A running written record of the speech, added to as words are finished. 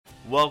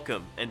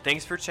Welcome, and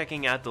thanks for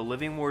checking out the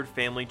Living Word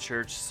Family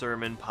Church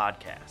Sermon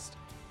Podcast.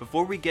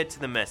 Before we get to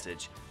the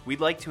message, we'd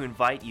like to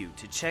invite you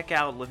to check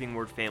out Living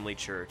Word Family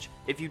Church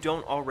if you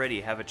don't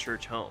already have a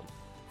church home.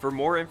 For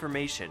more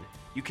information,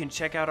 you can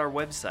check out our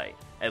website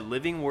at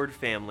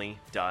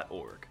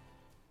livingwordfamily.org.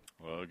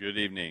 Well, good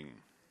evening.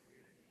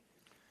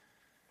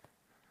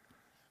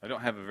 I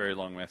don't have a very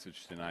long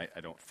message tonight, I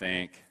don't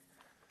think,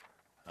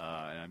 and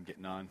I'm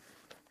getting on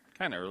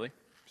kind of early,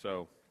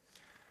 so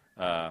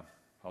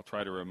I'll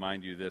try to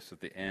remind you this at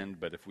the end,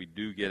 but if we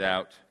do get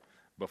out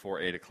before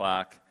 8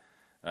 o'clock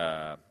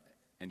and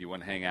you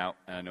want to hang out,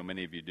 and I know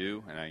many of you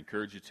do, and I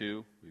encourage you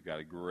to, we've got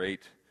a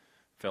great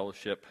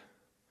fellowship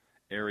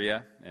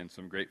area and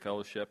some great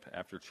fellowship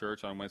after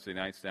church on Wednesday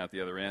nights down at the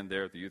other end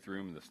there at the youth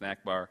room and the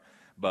snack bar,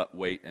 but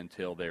wait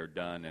until they're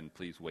done, and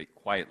please wait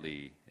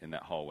quietly in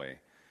that hallway.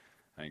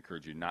 I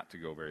encourage you not to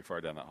go very far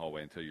down that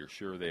hallway until you're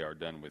sure they are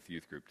done with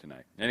youth group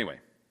tonight. Anyway,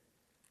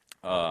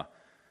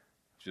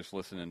 just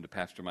listening to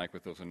Pastor Mike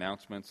with those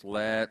announcements.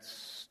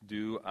 Let's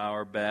do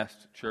our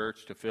best,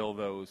 church, to fill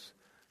those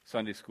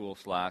Sunday school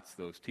slots,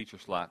 those teacher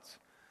slots,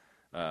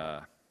 as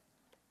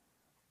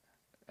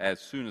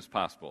soon as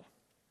possible.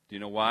 Do you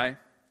know why?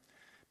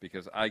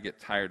 Because I get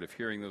tired of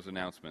hearing those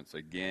announcements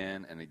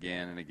again and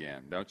again and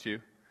again, don't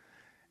you?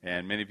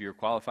 And many of you are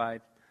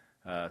qualified,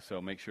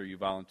 so make sure you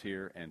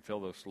volunteer and fill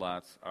those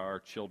slots. Our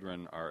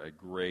children are a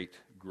great,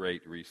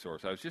 great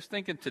resource. I was just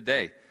thinking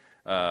today,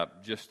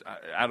 just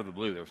out of the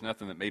blue, there was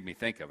nothing that made me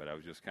think of it. I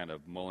was just kind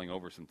of mulling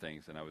over some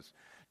things, and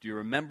do you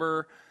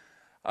remember,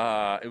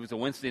 it was a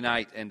Wednesday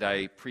night, and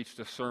I preached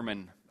a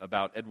sermon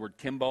about Edward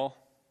Kimball.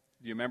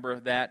 Do you remember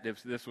that?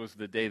 This was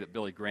the day that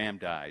Billy Graham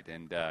died,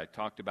 and I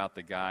talked about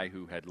the guy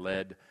who had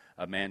led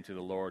a man to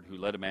the Lord, who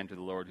led a man to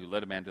the Lord, who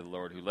led a man to the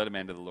Lord, who led a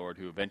man to the Lord,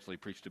 who eventually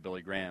preached to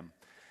Billy Graham.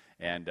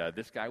 And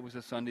this guy was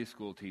a Sunday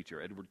school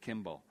teacher, Edward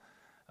Kimball.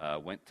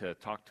 Went to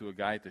talk to a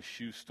guy at the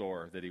shoe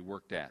store that he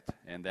worked at,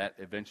 and that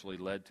eventually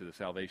led to the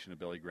salvation of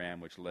Billy Graham,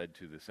 which led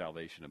to the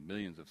salvation of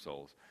millions of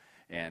souls.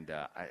 And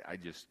I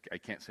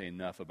can't say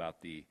enough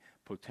about the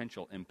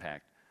potential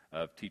impact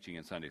of teaching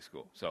in Sunday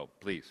school. So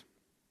please,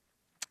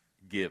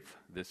 give.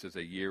 This is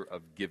a year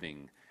of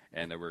giving,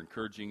 and we're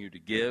encouraging you to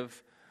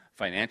give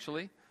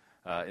financially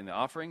in the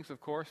offerings, of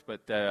course,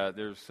 but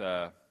there's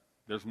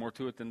more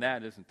to it than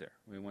that, isn't there?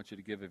 We want you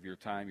to give of your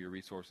time, your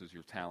resources,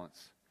 your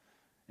talents.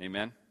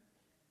 Amen?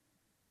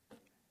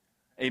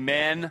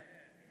 Amen?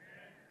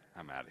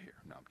 I'm out of here.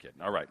 No, I'm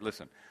kidding. All right,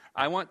 listen.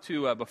 I want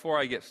to, before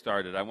I get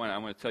started, I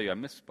want to tell you I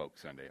misspoke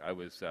Sunday. I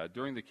was,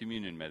 during the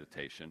communion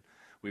meditation,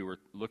 we were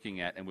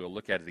looking at, and we'll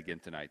look at it again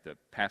tonight, the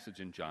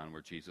passage in John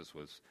where Jesus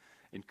was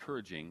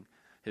encouraging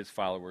his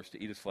followers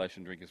to eat his flesh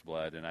and drink his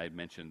blood, and I had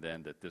mentioned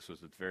then that this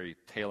was at the very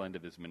tail end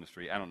of his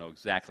ministry. I don't know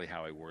exactly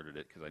how I worded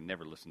it because I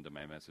never listened to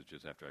my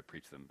messages after I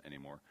preached them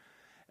anymore.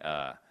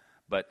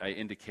 But I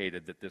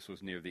indicated that this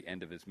was near the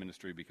end of his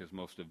ministry because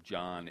most of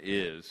John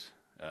is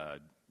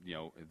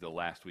the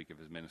last week of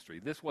his ministry.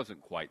 This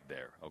wasn't quite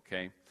there,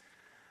 okay?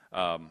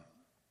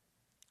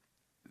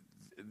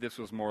 This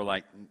was more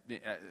like,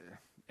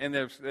 and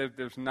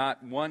there's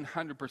not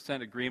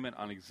 100% agreement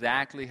on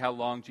exactly how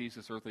long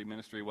Jesus' earthly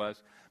ministry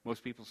was.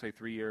 Most people say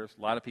 3 years.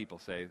 A lot of people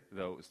say,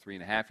 though, it was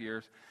 3.5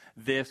 years.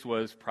 This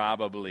was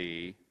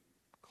probably,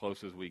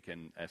 close as we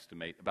can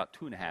estimate, about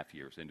 2.5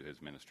 years into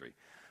his ministry.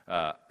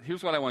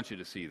 Here's what I want you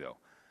to see, though.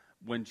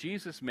 When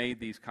Jesus made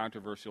these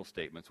controversial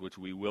statements, which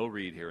we will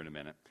read here in a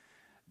minute,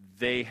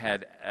 they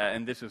had,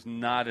 and this is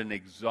not an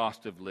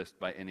exhaustive list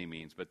by any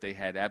means, but they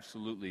had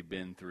absolutely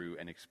been through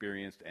and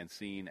experienced and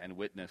seen and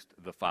witnessed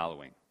the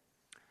following.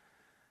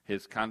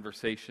 His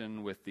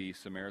conversation with the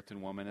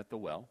Samaritan woman at the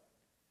well,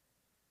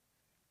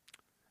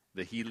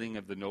 the healing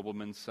of the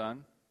nobleman's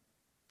son,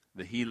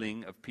 the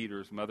healing of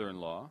Peter's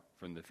mother-in-law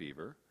from the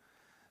fever,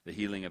 the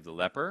healing of the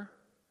leper,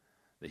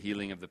 the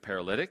healing of the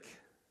paralytic,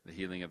 the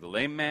healing of the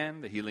lame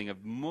man, the healing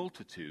of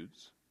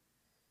multitudes,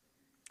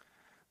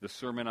 the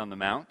Sermon on the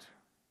Mount,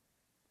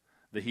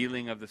 the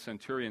healing of the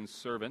centurion's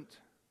servant,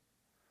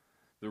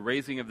 the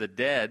raising of the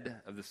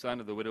dead of the son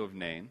of the widow of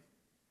Nain,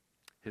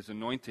 his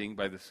anointing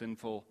by the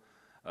sinful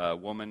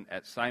woman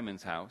at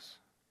Simon's house,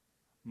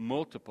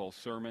 multiple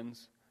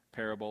sermons,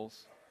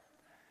 parables,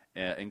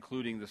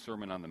 including the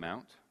Sermon on the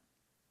Mount,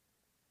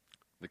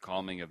 the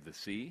calming of the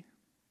sea,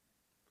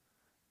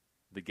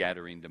 the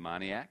Gadarene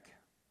demoniac,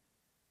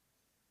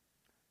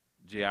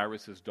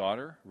 Jairus'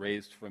 daughter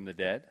raised from the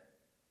dead,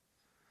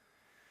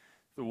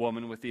 the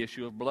woman with the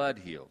issue of blood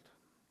healed,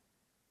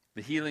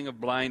 the healing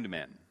of blind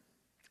men,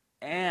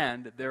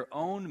 and their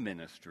own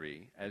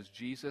ministry as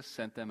Jesus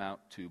sent them out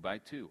 2 by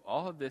 2.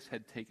 All of this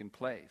had taken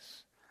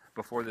place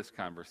before this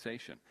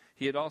conversation.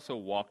 He had also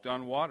walked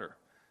on water,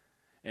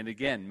 and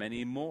again,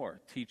 many more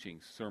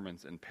teachings,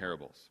 sermons, and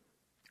parables.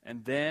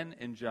 And then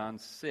in John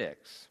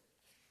 6,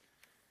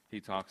 he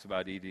talks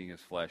about eating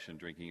his flesh and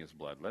drinking his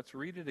blood. Let's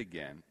read it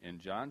again in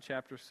John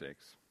chapter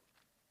 6.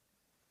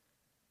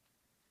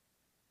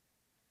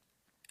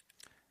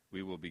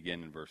 We will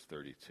begin in verse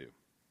 32.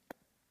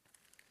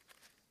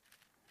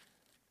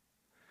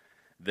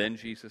 Then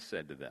Jesus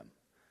said to them,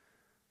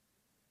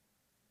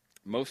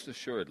 Most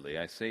assuredly,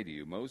 I say to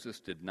you, Moses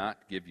did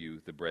not give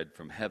you the bread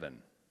from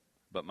heaven,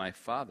 but my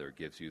Father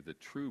gives you the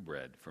true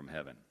bread from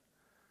heaven.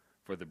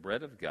 For the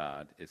bread of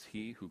God is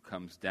he who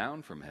comes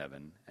down from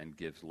heaven and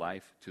gives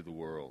life to the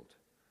world."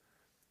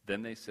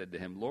 Then they said to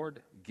him,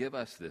 "Lord, give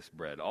us this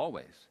bread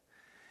always."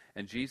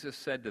 And Jesus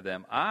said to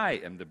them, "I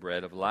am the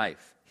bread of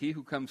life. He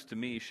who comes to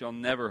me shall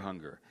never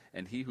hunger,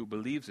 and he who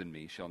believes in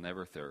me shall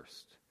never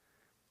thirst.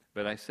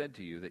 But I said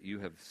to you that you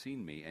have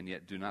seen me and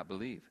yet do not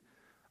believe.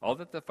 All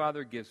that the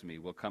Father gives me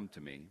will come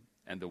to me,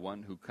 and the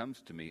one who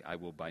comes to me I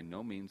will by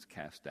no means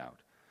cast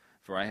out.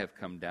 For I have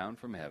come down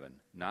from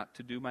heaven, not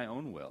to do my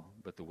own will,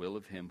 but the will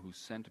of him who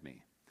sent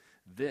me.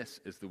 This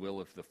is the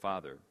will of the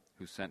Father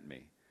who sent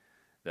me,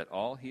 that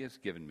all he has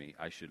given me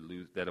I should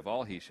lose, that of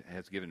all he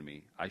has given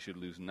me I should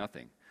lose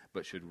nothing,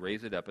 but should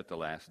raise it up at the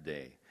last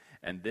day.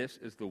 And this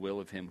is the will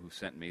of him who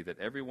sent me, that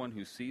everyone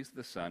who sees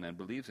the Son and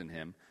believes in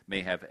him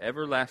may have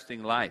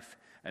everlasting life,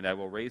 and I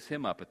will raise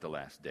him up at the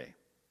last day."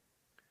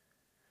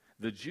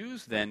 The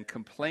Jews then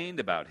complained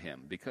about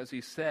him, because he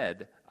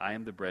said, I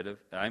am the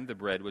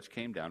bread which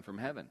came down from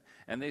heaven.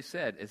 And they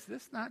said, "Is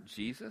this not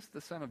Jesus,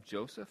 the son of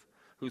Joseph,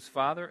 whose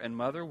father and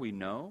mother we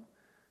know?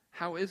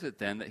 How is it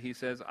then that he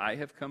says, 'I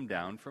have come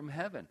down from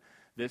heaven'?"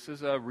 This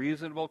is a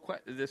reasonable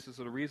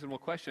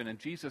question, and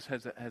Jesus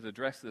has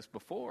addressed this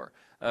before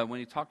when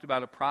he talked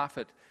about a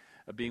prophet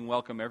being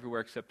welcome everywhere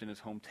except in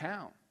his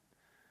hometown.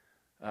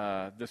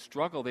 The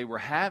struggle they were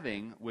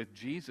having with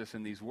Jesus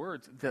in these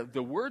words,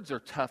 the words are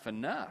tough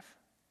enough.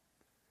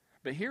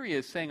 But here he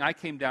is saying, "I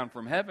came down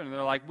from heaven," and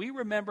they're like, "We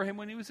remember him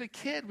when he was a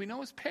kid. We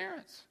know his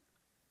parents."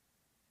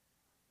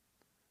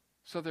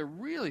 So they're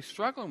really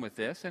struggling with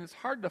this, and it's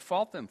hard to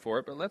fault them for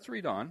it, but let's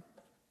read on.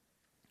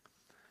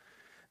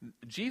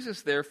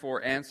 Jesus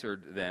therefore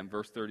answered them,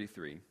 verse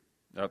 43.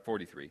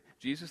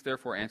 Jesus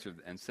therefore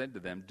answered and said to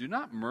them, "Do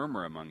not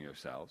murmur among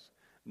yourselves.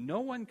 No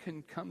one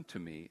can come to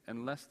me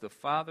unless the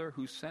Father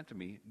who sent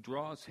me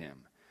draws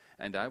him,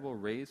 and I will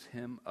raise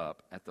him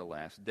up at the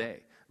last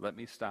day." Let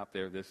me stop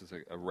there. This is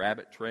a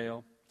rabbit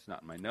trail. It's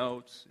not in my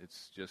notes.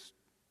 It's just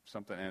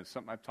something, and it's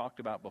something I've talked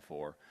about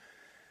before.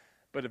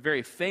 But a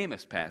very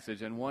famous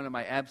passage, and one of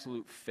my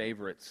absolute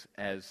favorites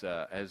as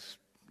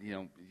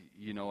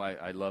you know,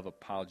 I love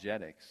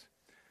apologetics.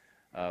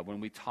 When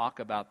we talk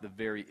about the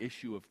very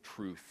issue of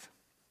truth,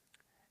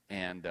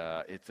 and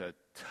it's a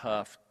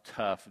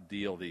tough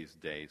deal these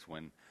days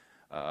when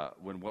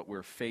what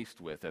we're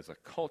faced with as a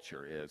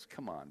culture is,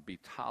 come on, be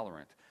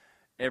tolerant.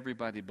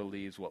 Everybody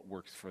believes what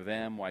works for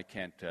them. Why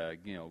can't,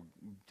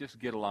 just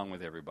get along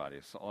with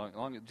everybody?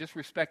 Just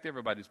respect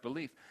everybody's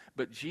belief.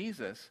 But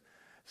Jesus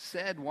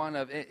said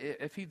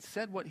if he'd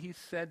said what he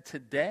said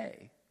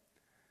today,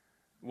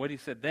 what he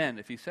said then,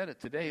 if he said it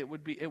today, it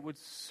would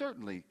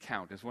certainly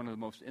count as one of the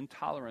most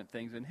intolerant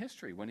things in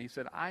history when he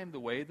said, "I am the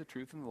way, the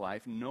truth, and the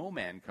life. No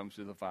man comes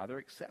to the Father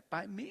except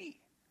by me.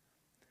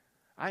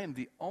 I am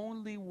the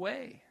only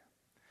way."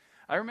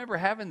 I remember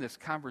having this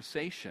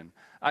conversation.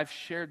 I've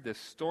shared this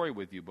story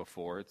with you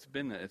before. It's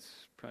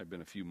probably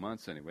been a few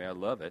months anyway. I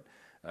love it.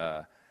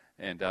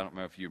 And I don't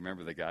know if you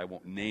remember the guy. I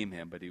won't name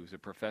him, but he was a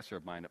professor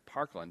of mine at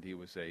Parkland. He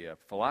was a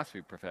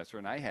philosophy professor,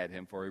 and I had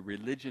him for a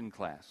religion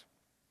class.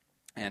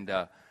 And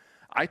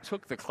I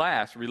took the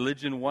class,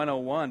 Religion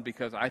 101,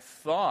 because I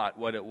thought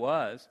what it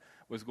was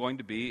going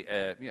to be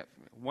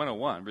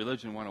 101,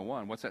 Religion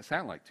 101. What's that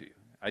sound like to you?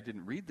 I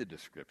didn't read the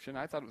description.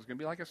 I thought it was going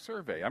to be like a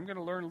survey. I'm going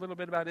to learn a little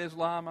bit about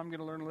Islam. I'm going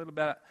to learn a little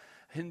bit about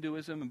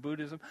Hinduism and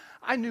Buddhism.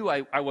 I knew I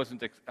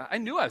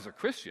knew I was a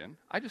Christian.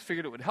 I just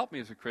figured it would help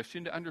me as a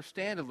Christian to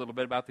understand a little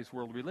bit about these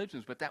world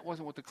religions, but that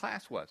wasn't what the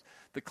class was.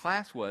 The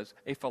class was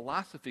a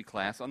philosophy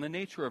class on the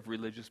nature of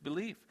religious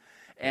belief.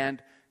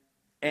 And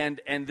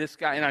this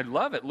guy, and I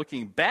love it.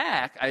 Looking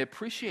back, I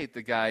appreciate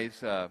the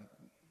guy's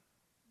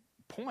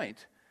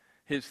point.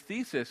 His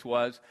thesis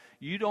was,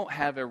 you don't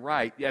have a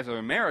right, as an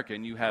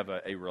American, you have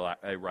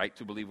a right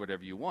to believe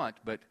whatever you want,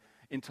 but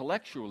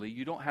intellectually,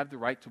 you don't have the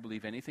right to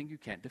believe anything you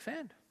can't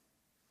defend.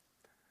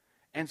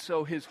 And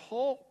so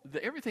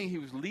everything he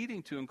was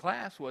leading to in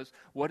class was,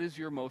 what is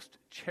your most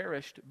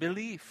cherished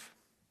belief?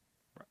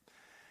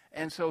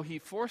 And so he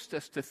forced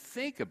us to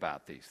think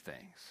about these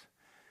things.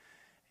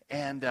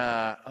 And,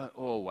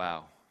 oh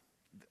wow,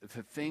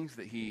 the things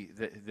that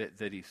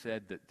he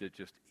said that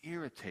just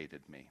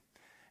irritated me.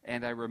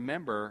 And I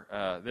remember,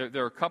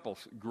 there are a couple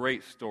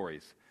great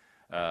stories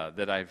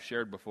that I've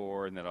shared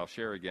before and that I'll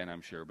share again,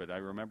 I'm sure. But I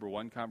remember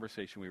one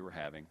conversation we were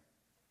having,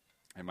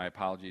 and my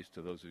apologies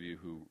to those of you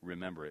who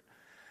remember it,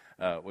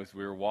 was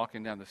we were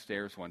walking down the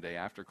stairs one day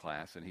after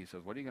class, and he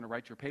says, "What are you going to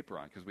write your paper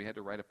on?" Because we had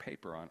to write a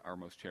paper on our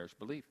most cherished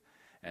belief.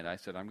 And I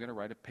said, "I'm going to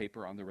write a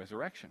paper on the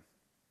resurrection."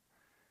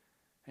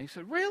 And he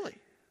said, "Really?"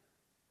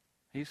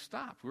 He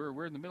stopped.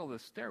 We're in the middle of the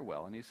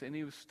stairwell, and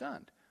he was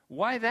stunned.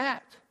 "Why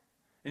that?"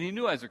 And he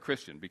knew I was a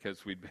Christian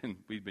because we'd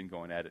been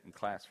going at it in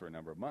class for a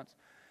number of months.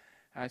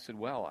 And I said,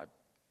 "Well,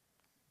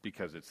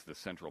 because it's the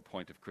central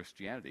point of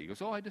Christianity." He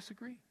goes, "Oh, I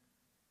disagree.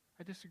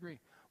 I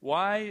disagree.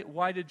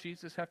 Why did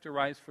Jesus have to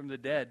rise from the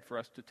dead for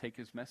us to take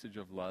his message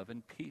of love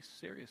and peace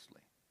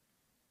seriously?"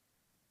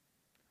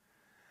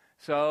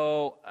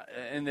 So,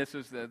 and this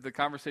is the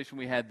conversation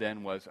we had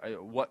then was,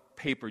 what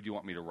paper do you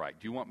want me to write?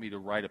 Do you want me to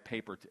write a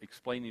paper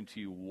explaining to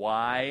you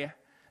why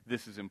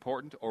this is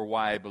important or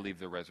why I believe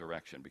the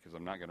resurrection? Because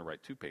I'm not going to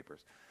write two papers.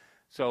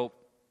 So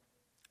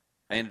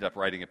I ended up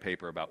writing a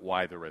paper about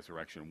why the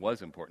resurrection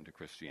was important to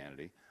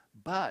Christianity.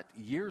 But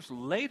years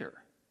later,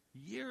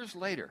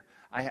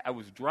 I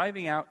was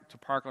driving out to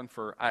Parkland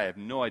for I have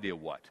no idea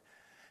what.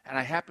 And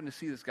I happened to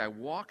see this guy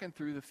walking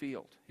through the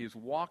field. He was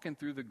walking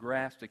through the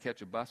grass to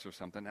catch a bus or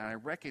something, and I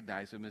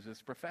recognized him as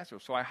this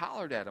professor. So I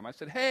hollered at him. I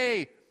said,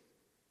 "Hey,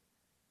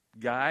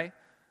 guy."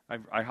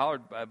 I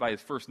hollered by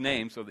his first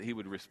name so that he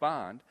would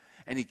respond,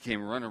 and he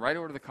came running right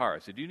over to the car. I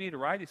said, "Do you need a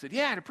ride?" He said,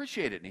 "Yeah, I'd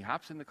appreciate it." And he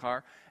hops in the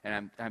car,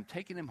 and I'm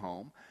taking him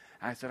home.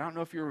 And I said, "I don't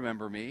know if you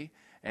remember me."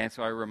 And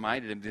so I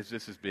reminded him,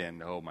 this has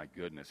been, oh my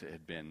goodness, it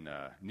had been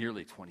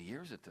nearly 20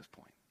 years at this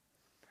point,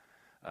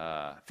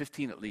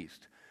 15 at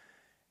least.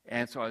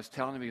 And so I was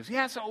telling him, he goes,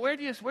 "Yeah, so where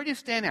do you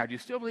stand now? Do you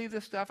still believe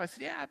this stuff?" I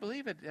said, "Yeah, I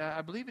believe it.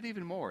 I believe it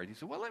even more." And he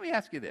said, "Well, let me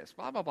ask you this,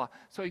 blah, blah, blah."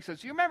 So he says,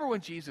 "Do you remember when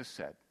Jesus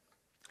said,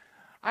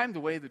 'I am the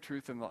way, the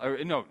truth, and the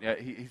life'?" No,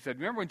 he said,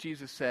 "Remember when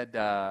Jesus said,"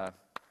 I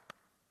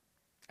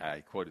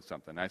quoted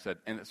something. I said,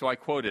 and so I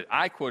quoted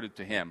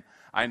to him,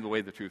 "I am the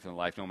way, the truth, and the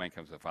life. No man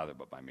comes to the Father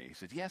but by me." He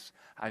said, "Yes,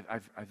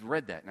 I've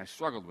read that, and I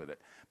struggled with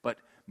it. But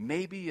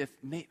have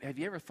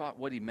you ever thought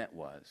what he meant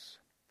was,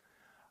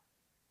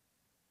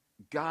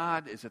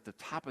 God is at the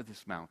top of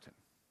this mountain.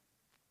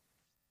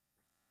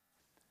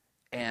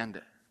 And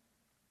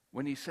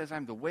when he says,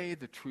 'I'm the way,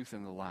 the truth,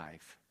 and the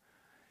life,'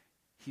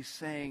 he's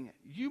saying,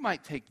 you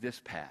might take this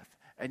path,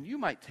 and you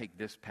might take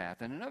this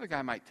path, and another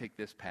guy might take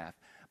this path,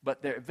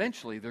 but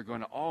eventually they're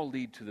going to all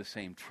lead to the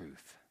same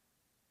truth."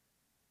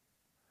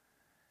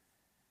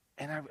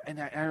 And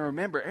I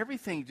remember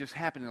everything just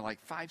happened in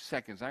like 5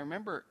 seconds. I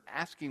remember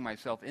asking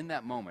myself in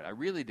that moment, I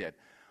really did,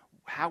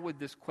 how would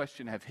this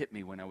question have hit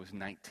me when I was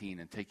 19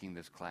 and taking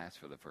this class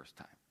for the first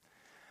time?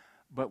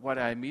 But what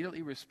I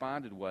immediately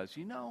responded was,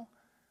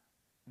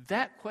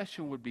 that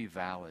question would be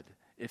valid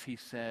if he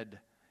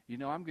said,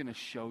 "I'm going to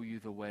show you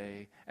the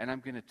way, and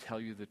I'm going to tell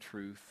you the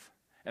truth,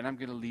 and I'm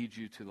going to lead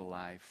you to the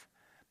life."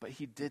 But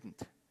he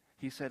didn't.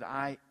 He said,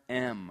 "I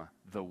am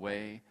the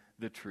way,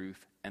 the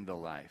truth, and the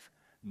life.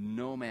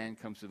 No man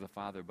comes to the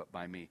Father but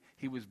by me."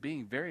 He was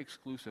being very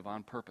exclusive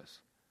on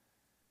purpose.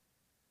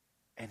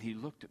 And he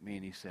looked at me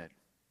and he said,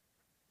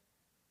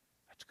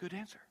 "That's a good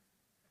answer."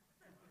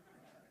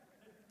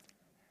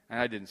 And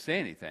I didn't say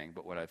anything,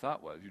 but what I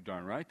thought was, "You're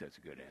darn right, that's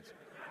a good answer."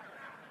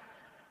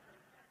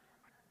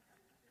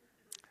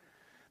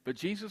 But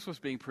Jesus was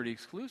being pretty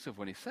exclusive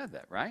when he said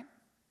that, right?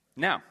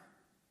 Now,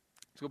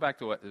 let's go back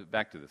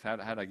to this. How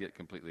did I get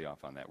completely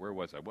off on that? Where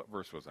was I? What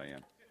verse was I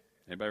in?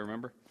 Anybody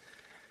remember?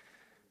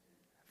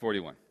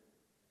 41.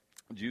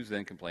 Jews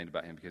then complained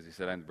about him because he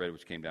said, "I am the bread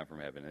which came down from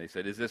heaven." And they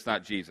said, "Is this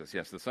not Jesus?"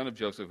 "Yes, the son of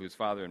Joseph, whose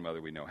father and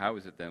mother we know. How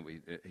is it then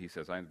he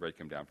says, 'I am the bread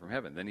come down from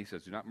heaven'?" Then he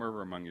says, "Do not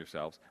murmur among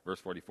yourselves."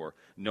 Verse 44,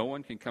 "No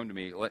one can come to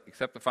me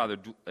except the Father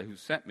who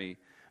sent me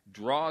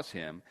draws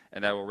him,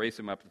 and I will raise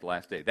him up at the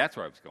last day." That's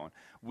where I was going.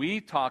 We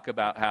talk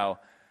about how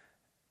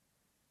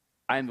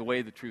I am the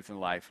way, the truth, and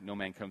life. No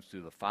man comes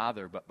to the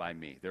Father but by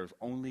me. There's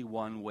only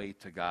one way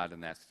to God,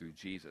 and that's through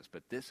Jesus.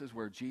 But this is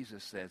where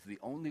Jesus says the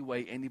only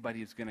way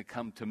anybody is going to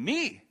come to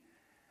me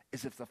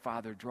is if the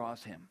Father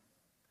draws him.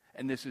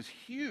 And this is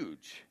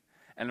huge.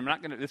 And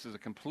this is a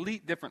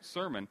complete different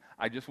sermon.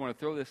 I just want to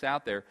throw this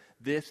out there.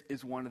 This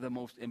is one of the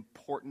most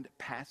important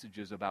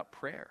passages about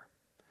prayer.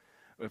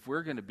 If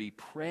we're going to be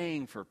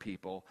praying for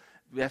people,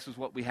 this is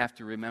what we have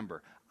to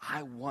remember.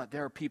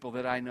 There are people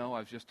that I know. I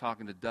was just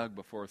talking to Doug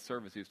before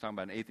service. He was talking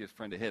about an atheist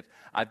friend of his.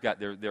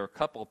 There are a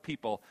couple of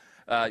people.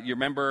 You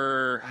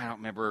remember, I don't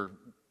remember.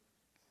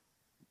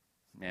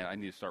 Man, I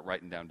need to start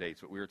writing down dates.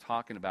 But we were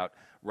talking about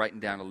writing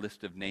down a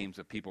list of names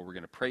of people we're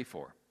going to pray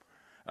for.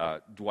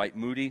 Dwight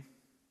Moody.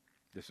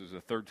 This is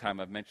the third time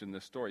I've mentioned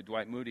this story.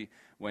 Dwight Moody,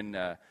 when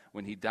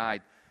he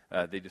died,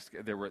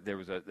 there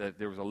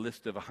was a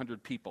list of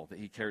 100 people that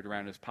he carried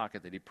around in his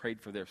pocket that he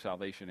prayed for their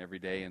salvation every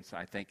day. And so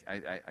I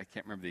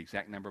can't remember the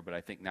exact number, but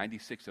I think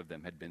 96 of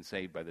them had been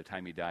saved by the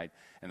time he died,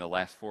 and the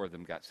last 4 of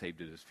them got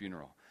saved at his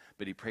funeral.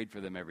 But he prayed for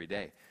them every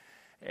day.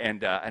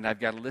 And I've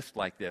got a list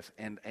like this,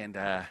 and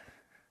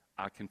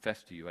I'll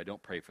confess to you, I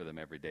don't pray for them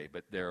every day,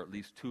 but there are at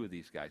least 3 of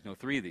these guys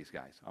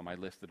on my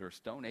list that are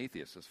stone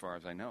atheists as far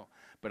as I know.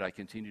 But I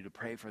continue to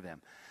pray for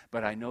them.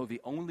 But I know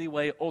the only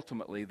way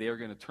ultimately they are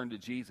going to turn to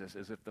Jesus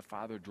is if the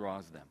Father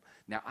draws them.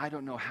 Now, I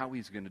don't know how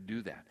he's going to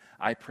do that.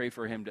 I pray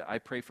for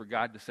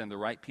God to send the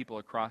right people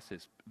across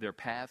their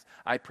paths.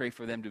 I pray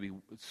for them to be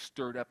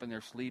stirred up in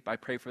their sleep. I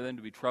pray for them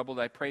to be troubled.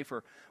 I pray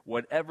for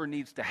whatever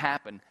needs to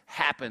happen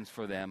happens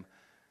for them,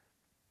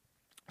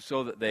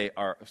 so that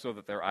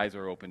their eyes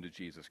are open to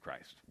Jesus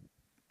Christ.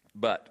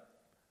 But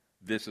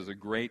this is a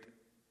great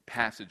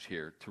passage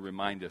here to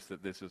remind us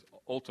that this is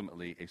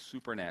ultimately a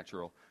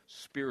supernatural,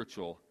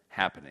 spiritual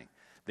happening.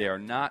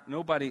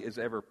 Nobody is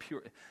ever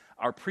pure.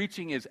 Our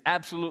preaching is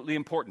absolutely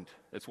important.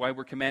 That's why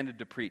we're commanded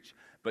to preach.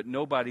 But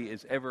nobody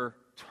is ever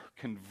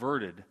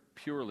converted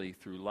purely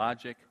through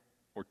logic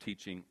or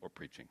teaching or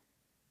preaching.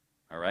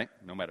 All right?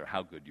 No matter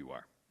how good you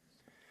are.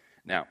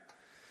 Now,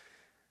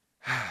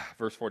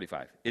 verse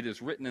 45, it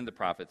is written in the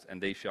prophets,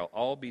 and they shall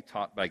all be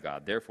taught by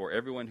God. Therefore,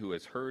 everyone who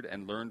has heard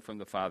and learned from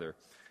the Father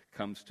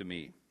comes to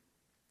me.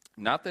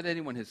 Not that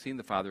anyone has seen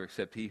the Father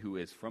except he who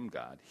is from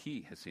God.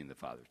 He has seen the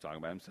Father. He's talking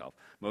about himself.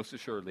 Most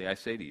assuredly, I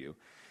say to you,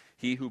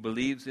 he who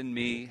believes in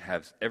me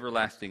has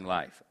everlasting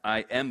life.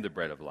 I am the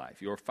bread of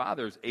life. Your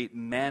fathers ate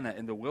manna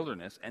in the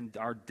wilderness and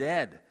are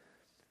dead.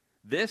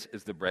 This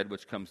is the bread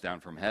which comes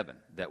down from heaven,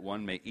 that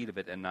one may eat of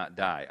it and not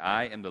die.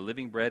 I am the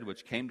living bread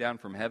which came down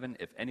from heaven.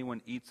 If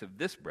anyone eats of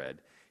this bread,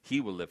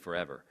 he will live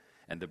forever.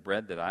 And the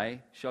bread that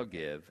I shall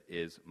give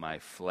is my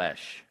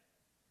flesh,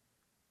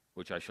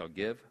 which I shall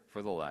give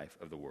for the life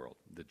of the world.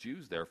 The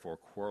Jews therefore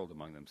quarreled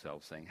among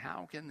themselves, saying,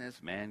 how can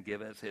this man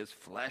give us his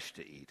flesh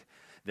to eat?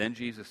 Then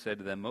Jesus said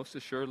to them, most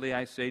assuredly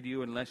I say to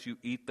you, unless you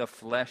eat the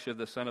flesh of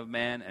the Son of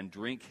Man and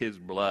drink his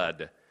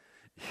blood,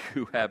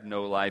 you have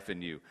no life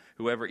in you.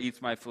 Whoever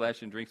eats my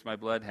flesh and drinks my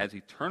blood has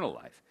eternal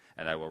life,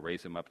 and I will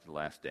raise him up to the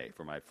last day.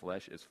 For my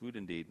flesh is food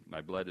indeed,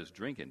 my blood is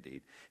drink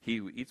indeed. He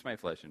who eats my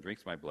flesh and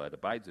drinks my blood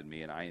abides in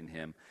me, and I in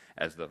him.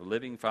 As the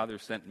living Father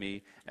sent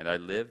me, and I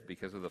live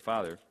because of the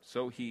Father,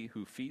 so he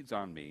who feeds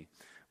on me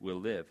will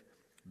live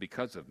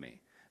because of me.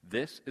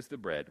 This is the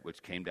bread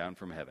which came down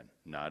from heaven,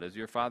 not as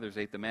your fathers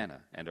ate the manna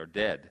and are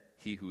dead.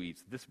 He who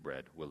eats this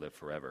bread will live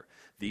forever.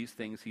 These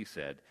things he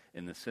said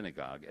in the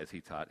synagogue as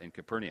he taught in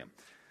Capernaum.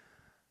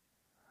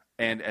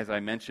 And as I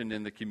mentioned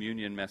in the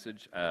communion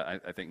message,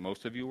 I think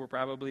most of you were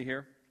probably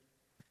here.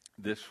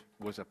 This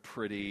was a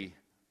pretty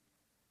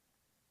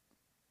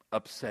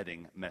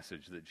upsetting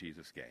message that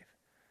Jesus gave.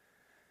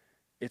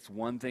 It's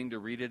one thing to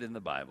read it in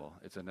the Bible.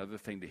 It's another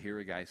thing to hear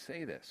a guy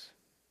say this.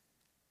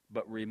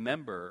 But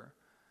remember,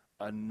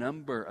 a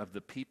number of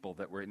the people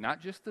that were,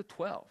 not just the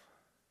 12,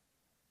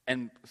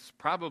 and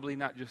probably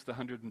not just the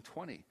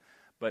 120,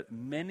 but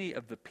many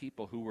of the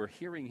people who were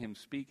hearing him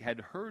speak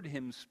had heard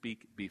him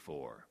speak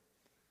before.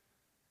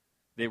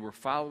 They were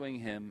following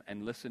him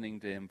and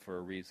listening to him for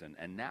a reason.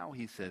 And now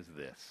he says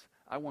this,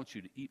 I want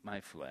you to eat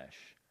my flesh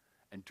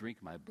and drink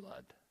my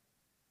blood.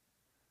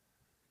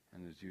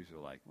 And the Jews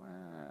are like, well,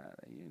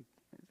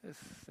 this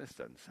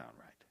doesn't sound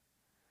right.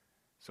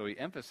 So he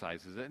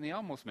emphasizes it, and he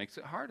almost makes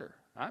it harder.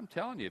 I'm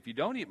telling you, if you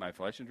don't eat my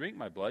flesh and drink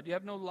my blood, you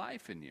have no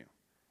life in you.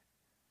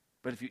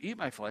 But if you eat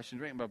my flesh and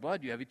drink my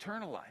blood, you have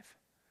eternal life.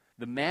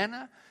 The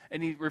manna,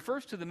 and he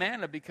refers to the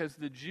manna because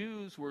the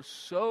Jews were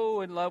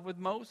so in love with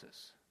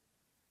Moses.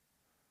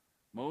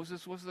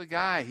 Moses was the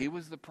guy. He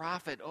was the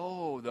prophet.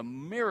 Oh, the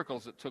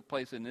miracles that took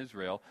place in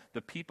Israel,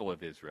 the people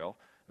of Israel,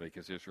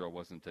 because Israel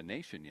wasn't a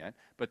nation yet,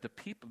 but the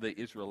people, the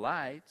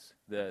Israelites,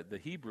 the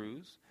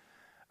Hebrews,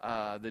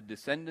 the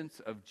descendants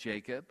of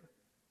Jacob,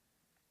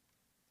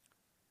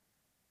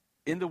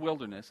 in the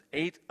wilderness,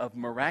 ate of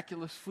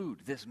miraculous food,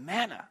 this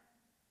manna.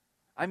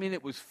 I mean,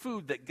 it was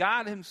food that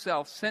God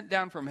himself sent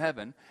down from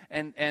heaven,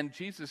 and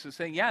Jesus is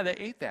saying, yeah, they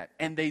ate that,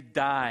 and they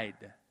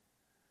died.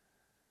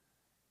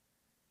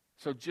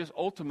 So just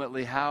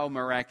ultimately, how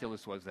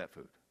miraculous was that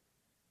food?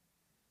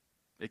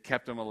 It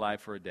kept them alive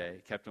for a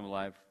day, kept them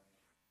alive,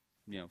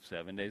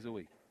 7 days a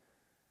week.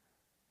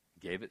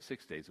 Gave it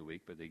 6 days a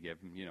week, but they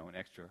gave them, an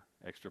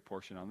extra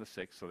portion on the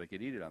 6th so they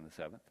could eat it on the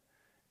 7th.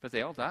 But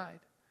they all died.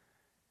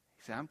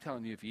 He said, I'm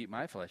telling you, if you eat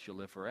my flesh, you'll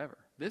live forever.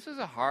 This is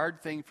a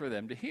hard thing for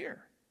them to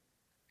hear.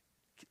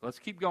 Let's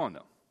keep going,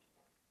 though.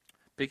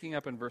 Picking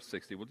up in verse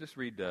 60, we'll just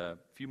read a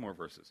few more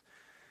verses.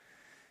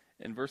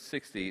 In verse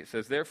 60, it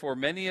says, therefore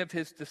many of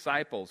his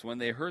disciples, when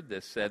they heard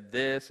this, said,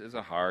 this is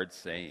a hard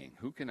saying.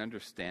 Who can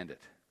understand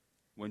it?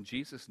 When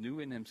Jesus knew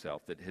in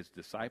himself that his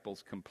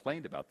disciples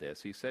complained about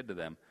this, he said to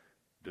them,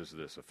 does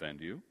this offend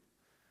you?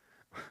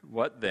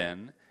 What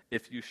then,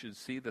 if you should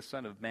see the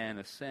Son of Man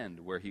ascend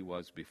where he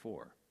was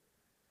before?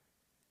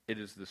 It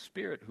is the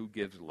Spirit who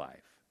gives life.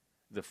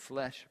 The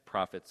flesh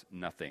profits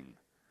nothing.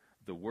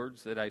 The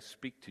words that I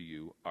speak to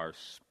you are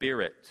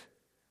spirit,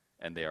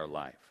 and they are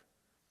life.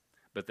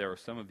 But there are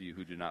some of you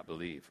who do not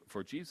believe.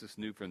 For Jesus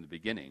knew from the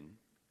beginning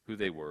who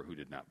they were who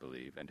did not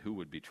believe, and who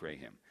would betray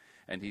him.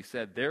 And he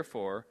said,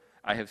 therefore,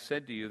 I have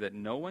said to you that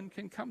no one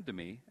can come to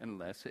me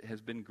unless it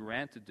has been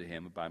granted to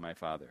him by my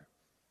Father.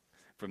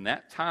 From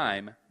that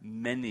time,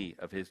 many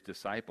of his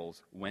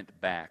disciples went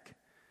back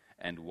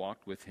and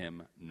walked with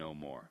him no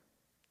more.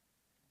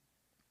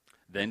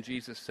 Then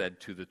Jesus said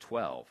to the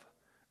 12,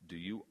 do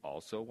you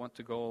also want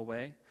to go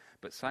away?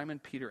 But Simon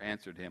Peter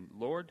answered him,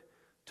 Lord,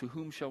 to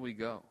whom shall we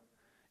go?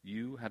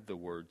 You have the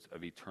words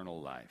of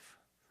eternal life.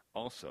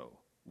 Also,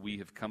 we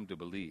have come to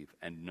believe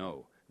and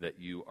know that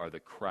you are the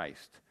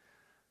Christ,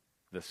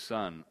 the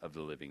Son of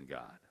the living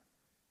God.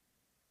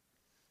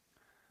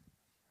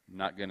 I'm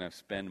not going to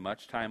spend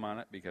much time on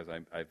it because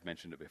I've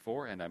mentioned it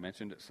before and I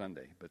mentioned it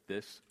Sunday, but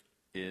this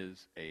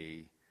is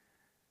a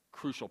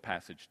crucial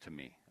passage to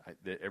me.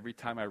 Every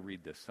time I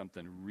read this,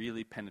 something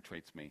really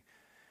penetrates me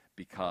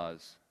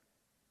because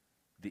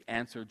the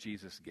answer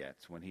Jesus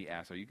gets when he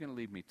asks, are you going to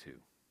leave me too?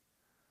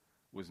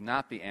 Was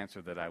not the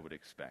answer that I would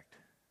expect.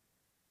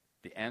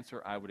 The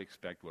answer I would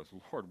expect was,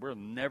 Lord, we'll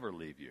never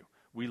leave you.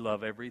 We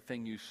love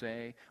everything you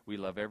say, we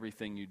love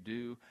everything you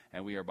do,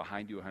 and we are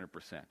behind you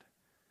 100%.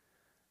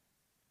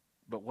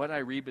 But what I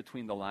read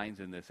between the lines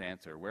in this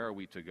answer, where are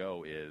we to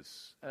go,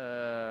 is,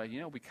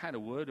 we kind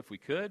of would if we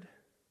could,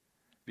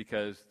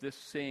 because this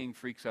saying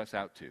freaks us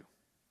out too.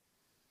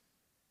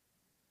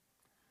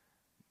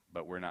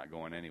 But we're not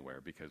going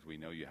anywhere because we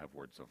know you have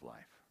words of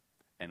life.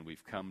 And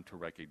we've come to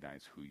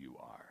recognize who you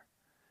are.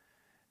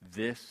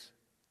 This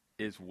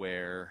is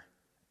where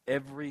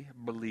every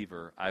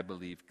believer, I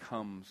believe,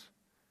 comes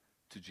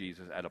to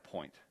Jesus at a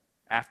point.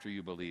 After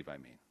you believe, I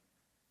mean.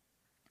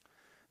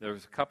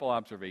 There's a couple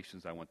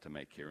observations I want to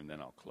make here, and then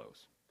I'll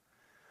close.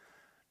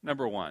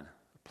 Number one,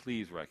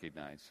 please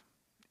recognize,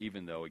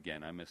 even though,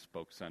 again, I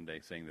misspoke Sunday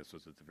saying this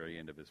was at the very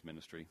end of his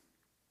ministry,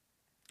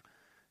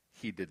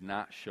 he did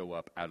not show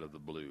up out of the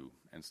blue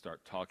and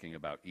start talking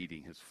about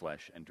eating his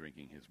flesh and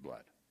drinking his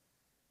blood.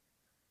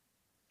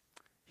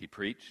 He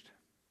preached,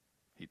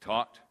 he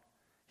taught,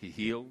 he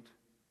healed,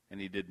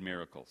 and he did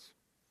miracles.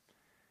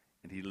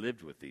 And he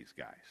lived with these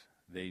guys.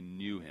 They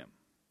knew him.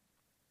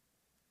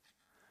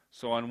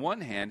 So on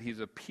one hand, he's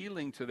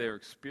appealing to their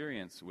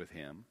experience with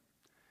him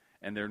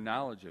and their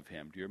knowledge of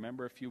him. Do you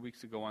remember a few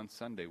weeks ago on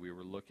Sunday,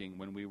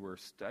 when we were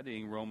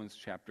studying Romans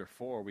chapter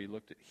 4, we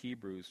looked at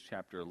Hebrews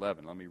chapter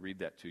 11. Let me read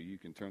that to you. You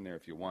can turn there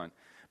if you want.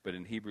 But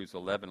in Hebrews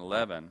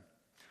 11:11,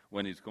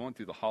 when he's going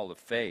through the hall of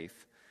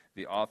faith,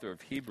 the author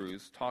of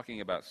Hebrews,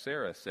 talking about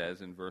Sarah,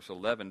 says in verse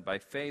 11, "By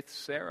faith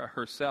Sarah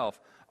herself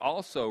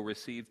also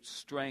received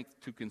strength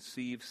to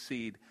conceive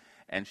seed,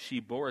 and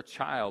she bore a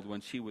child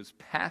when she was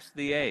past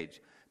the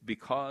age,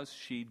 because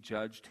she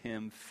judged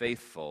him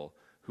faithful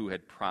who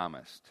had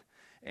promised."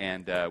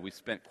 And we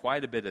spent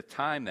quite a bit of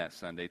time that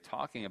Sunday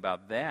talking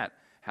about that,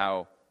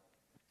 how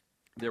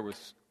there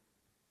was,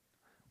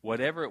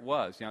 whatever it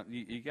was,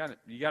 you got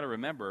to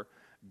remember,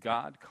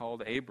 God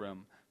called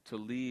Abram to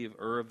leave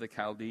Ur of the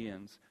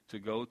Chaldeans to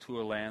go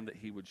to a land that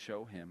he would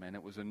show him. And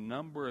it was a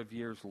number of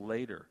years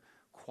later,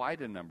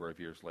 quite a number of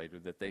years later,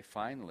 that they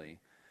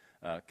finally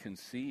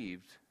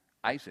conceived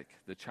Isaac,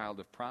 the child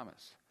of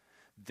promise.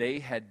 They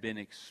had been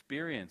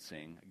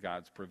experiencing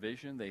God's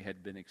provision. They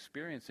had been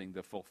experiencing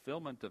the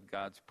fulfillment of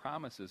God's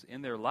promises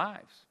in their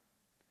lives.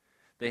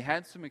 They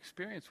had some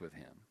experience with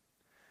him.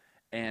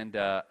 And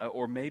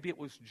or maybe it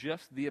was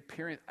just the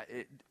appearance.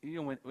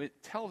 When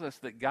it tells us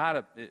that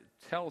it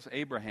tells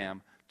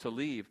Abraham to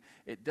leave,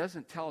 it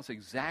doesn't tell us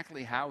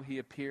exactly how he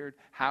appeared,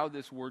 how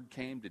this word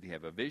came. Did he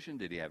have a vision?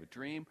 Did he have a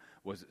dream?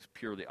 Was it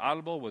purely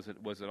audible? Was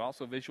it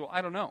also visual?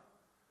 I don't know.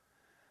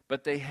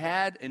 But they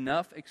had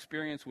enough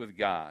experience with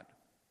God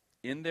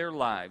in their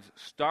lives,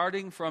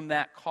 starting from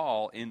that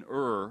call in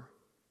Ur,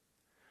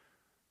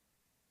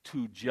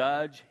 to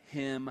judge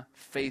him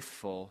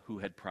faithful who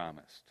had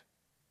promised.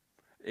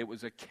 It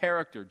was a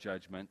character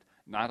judgment,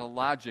 not a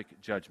logic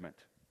judgment.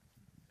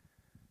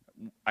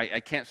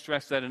 I can't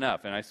stress that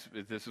enough, and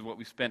this is what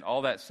we spent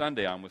all that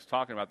Sunday on, was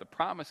talking about the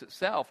promise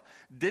itself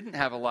didn't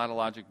have a lot of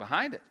logic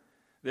behind it.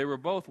 They were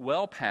both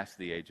well past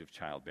the age of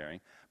childbearing,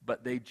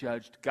 but they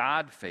judged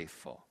God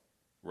faithful,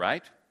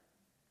 right?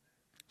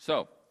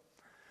 So,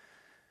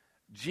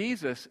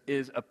 Jesus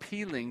is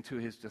appealing to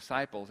his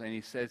disciples, and he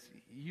says,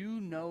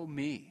 you know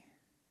me.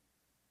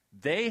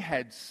 They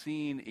had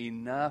seen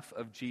enough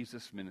of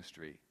Jesus'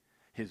 ministry,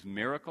 his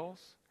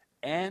miracles,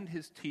 and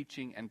his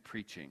teaching and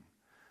preaching,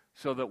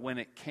 so that when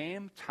it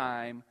came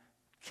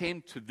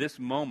to this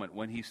moment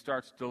when he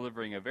starts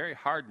delivering a very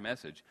hard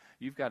message,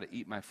 you've got to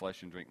eat my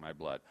flesh and drink my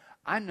blood.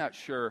 I'm not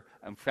sure,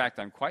 in fact,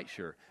 I'm quite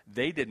sure,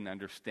 they didn't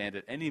understand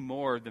it any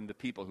more than the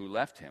people who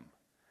left him,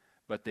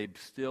 but they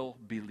still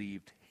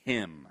believed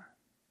him.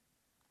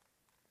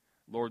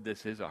 Lord,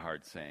 this is a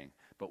hard saying,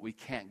 but we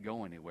can't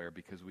go anywhere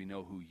because we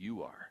know who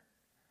you are.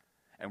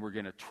 And we're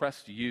going to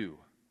trust you.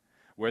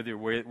 Whether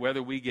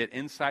we get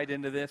insight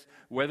into this,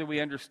 whether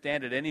we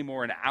understand it any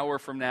more an hour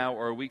from now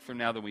or a week from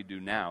now than we do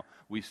now,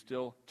 we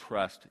still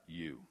trust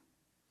you.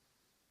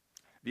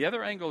 The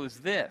other angle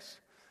is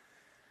this.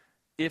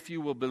 If you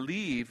will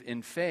believe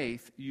in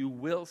faith, you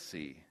will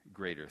see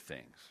greater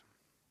things.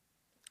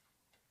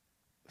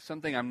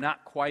 Something I'm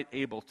not quite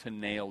able to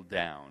nail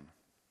down.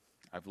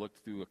 I've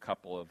looked through a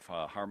couple of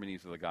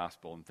harmonies of the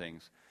gospel and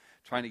things,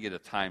 trying to get a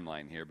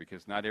timeline here,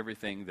 because not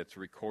everything that's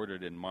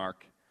recorded in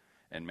Mark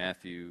and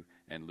Matthew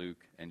and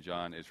Luke and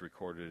John is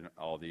recorded in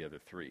all the other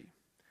three.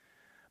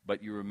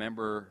 But you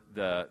remember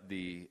the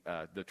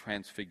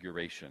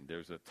transfiguration.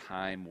 There's a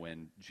time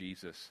when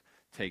Jesus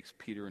takes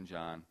Peter and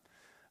John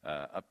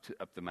up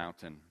the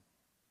mountain,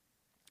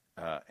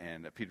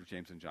 and Peter,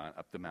 James, and John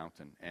up the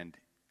mountain, and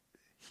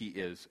he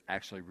is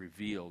actually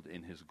revealed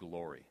in his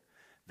glory.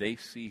 They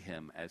see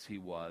him as he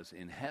was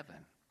in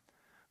heaven,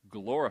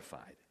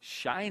 glorified,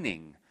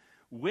 shining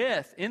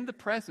in the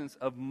presence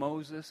of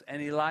Moses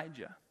and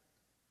Elijah.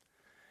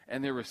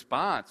 And their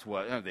response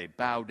was, they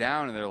bow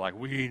down and they're like,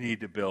 we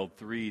need to build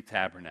 3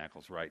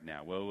 tabernacles right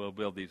now. Well, we'll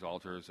build these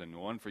altars, and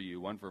one for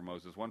you, one for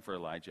Moses, one for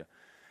Elijah.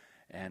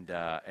 And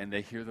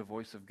they hear the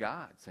voice of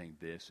God saying,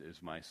 this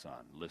is my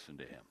son, listen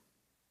to him.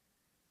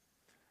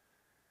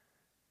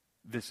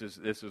 This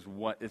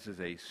is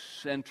a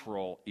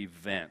central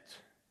event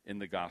in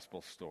the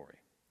gospel story.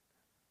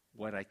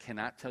 What I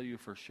cannot tell you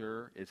for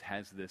sure is,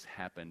 has this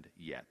happened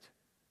yet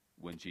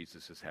when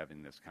Jesus is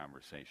having this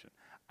conversation?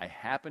 I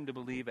happen to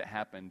believe it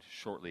happened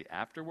shortly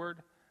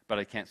afterward, but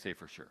I can't say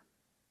for sure.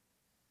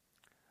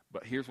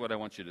 But here's what I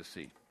want you to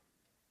see.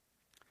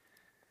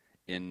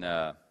 In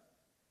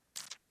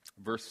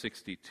verse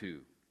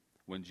 62,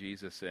 when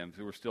Jesus says,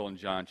 we're still in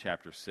John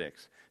chapter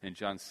 6. In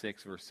John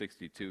 6, verse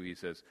 62, he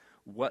says,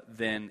 "What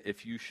then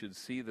if you should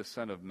see the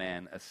Son of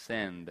Man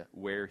ascend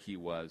where he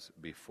was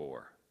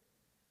before?"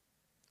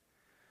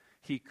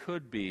 He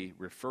could be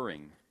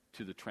referring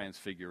to the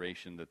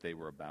transfiguration that they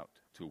were about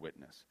to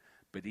witness.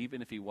 But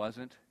even if he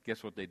wasn't,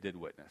 guess what they did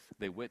witness?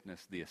 They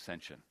witnessed the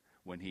ascension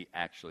when he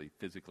actually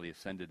physically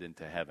ascended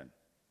into heaven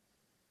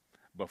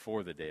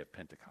before the day of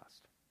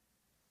Pentecost.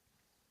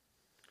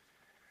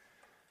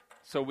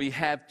 So we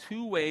have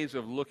two ways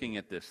of looking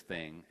at this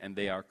thing, and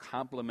they are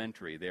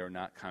complementary. They are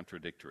not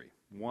contradictory.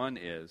 One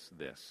is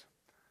this: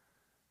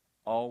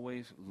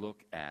 always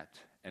look at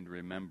and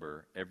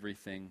remember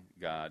everything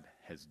God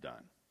has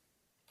done.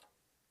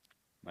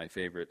 My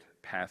favorite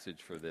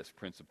passage for this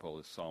principle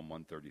is Psalm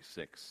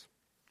 136.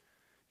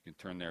 You can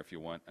turn there if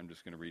you want. I'm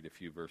just going to read a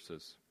few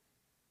verses.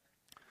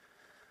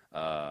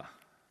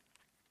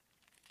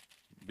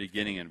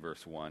 Beginning in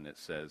verse 1, it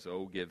says,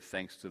 "Oh, give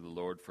thanks to the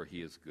Lord, for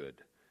he is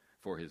good,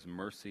 for his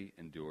mercy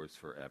endures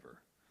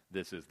forever."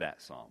 This is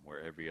that psalm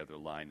where every other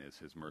line is,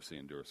 "His mercy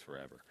endures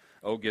forever."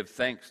 "Oh, give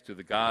thanks to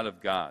the God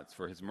of gods,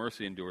 for his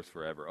mercy endures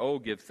forever. Oh,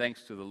 give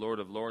thanks to the Lord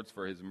of lords,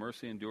 for his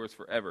mercy endures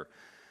forever.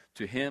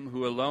 To him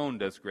who alone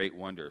does great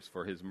wonders,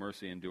 for his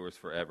mercy endures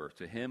forever.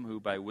 To him who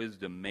by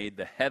wisdom made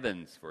the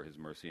heavens, for his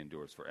mercy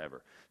endures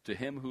forever. To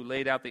him who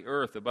laid out the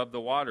earth above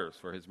the waters,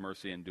 for his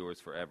mercy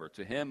endures forever.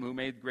 To him who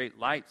made great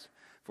lights,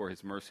 for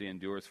his mercy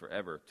endures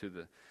forever. To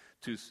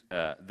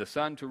the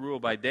sun to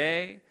rule by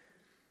day,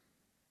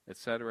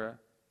 etc.,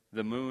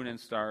 the moon and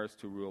stars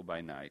to rule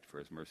by night, for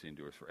his mercy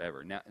endures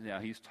forever. Now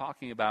he's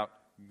talking about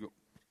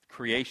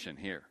creation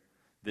here.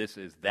 This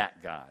is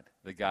that God,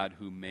 the God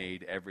who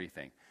made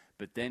everything.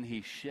 But then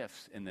he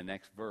shifts in the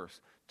next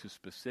verse to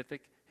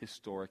specific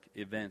historic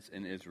events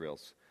in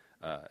Israel's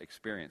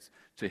experience.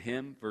 To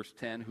him, verse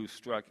 10, who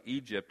struck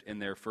Egypt in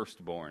their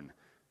firstborn,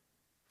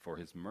 for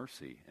his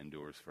mercy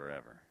endures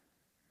forever.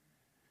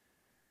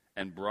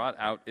 And brought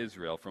out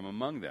Israel from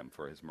among them,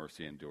 for his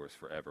mercy endures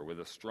forever. With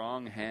a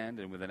strong hand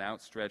and with an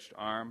outstretched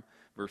arm,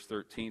 verse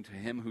 13, to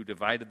him who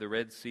divided the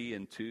Red Sea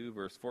in two,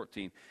 verse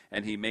 14,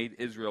 and he made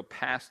Israel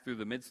pass through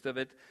the midst of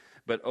it,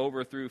 but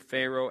overthrew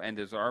Pharaoh and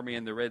his army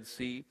in the Red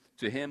Sea.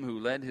 To him who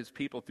led his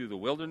people through the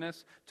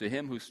wilderness, to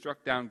him who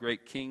struck down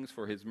great kings,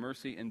 for his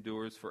mercy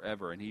endures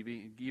forever. And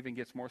he even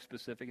gets more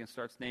specific and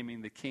starts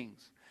naming the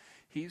kings.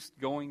 He's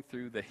going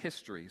through the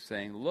history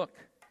saying, look,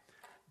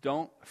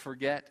 don't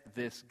forget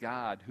this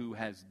God who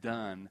has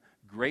done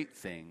great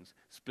things,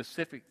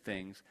 specific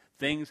things,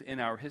 things in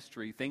our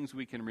history, things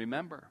we can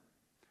remember.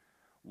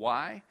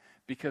 Why?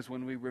 Because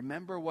when we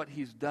remember what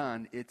he's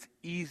done, it's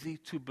easy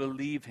to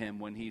believe him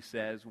when he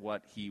says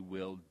what he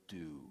will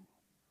do.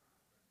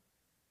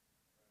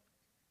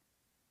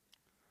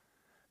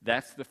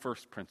 That's the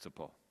first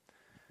principle.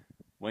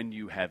 When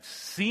you have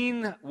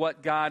seen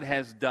what God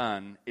has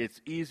done, it's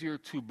easier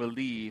to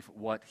believe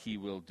what he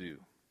will do.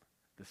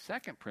 The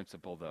second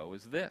principle, though,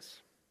 is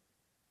this.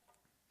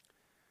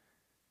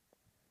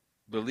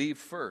 Believe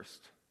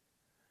first,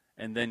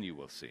 and then you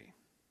will see.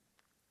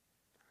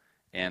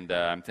 And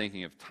I'm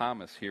thinking of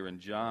Thomas here in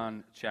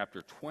John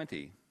chapter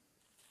 20.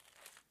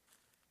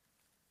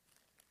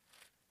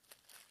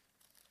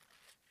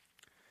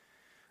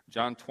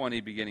 John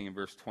 20, beginning in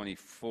verse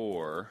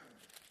 24.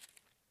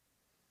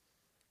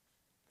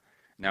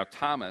 Now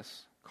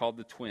Thomas, called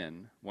the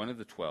twin, one of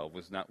the 12,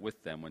 was not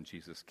with them when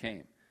Jesus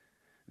came.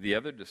 The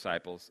other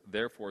disciples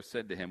therefore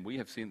said to him, "We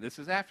have seen," this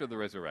is after the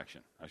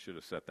resurrection. I should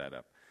have set that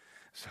up.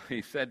 So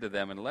he said to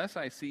them, "Unless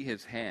I see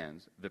his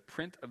hands, the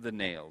print of the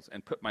nails,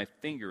 and put my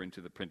finger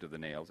into the print of the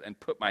nails, and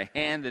put my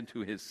hand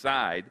into his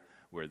side,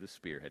 where the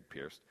spear had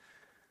pierced,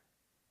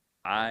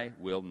 I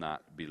will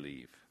not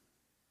believe."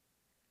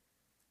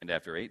 And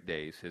after 8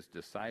 days, his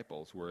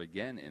disciples were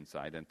again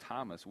inside, and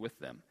Thomas with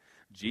them.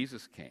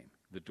 Jesus came,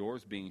 the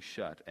doors being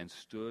shut, and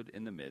stood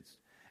in the midst,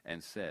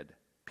 and said,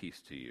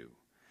 "Peace to you."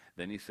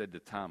 Then he said to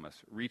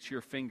Thomas, "Reach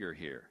your finger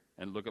here,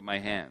 and look at my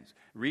hands.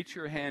 Reach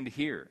your hand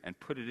here, and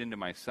put it into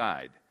my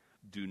side.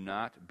 Do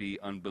not be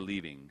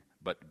unbelieving,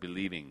 but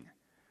believing."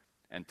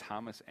 And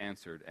Thomas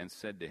answered and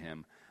said to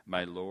him,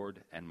 "My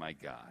Lord and my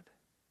God."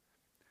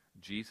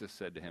 Jesus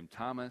said to him,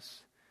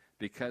 "Thomas,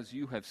 because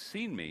you have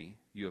seen me,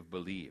 you have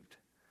believed.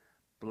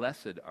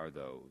 Blessed are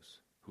those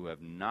who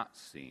have not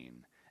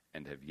seen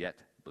and have yet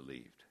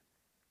believed."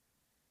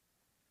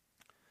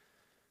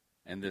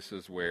 And this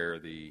is where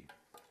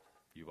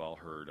you've all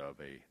heard of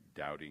a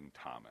doubting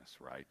Thomas,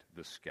 right?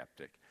 The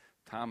skeptic.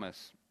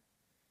 Thomas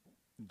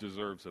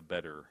deserves a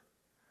better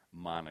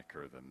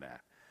moniker than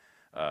that.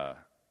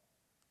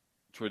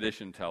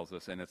 tradition tells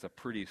us, and it's a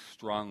pretty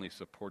strongly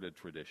supported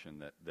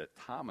tradition, that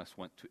Thomas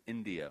went to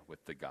India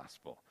with the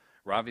gospel.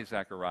 Ravi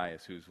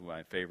Zacharias, who's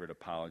my favorite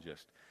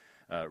apologist,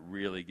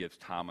 really gives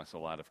Thomas a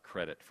lot of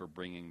credit for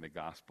bringing the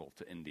gospel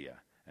to India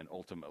and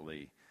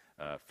ultimately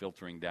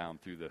filtering down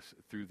through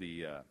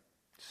the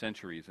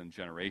centuries and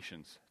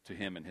generations to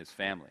him and his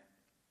family.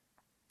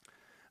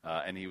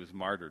 And he was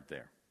martyred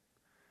there.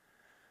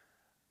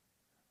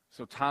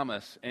 So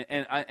Thomas,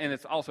 and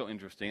it's also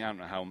interesting, I don't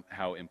know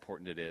how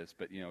important it is,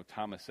 but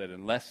Thomas said,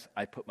 unless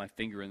I put my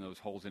finger in those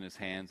holes in his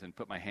hands and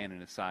put my hand in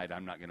his side,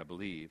 I'm not going to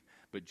believe.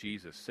 But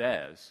Jesus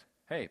says,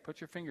 hey,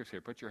 put your fingers here,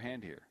 put your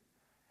hand here.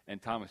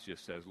 And Thomas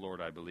just says, Lord,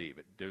 I believe.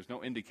 There's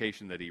no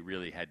indication that he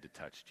really had to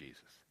touch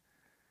Jesus.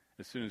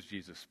 As soon as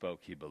Jesus spoke,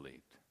 he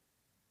believed.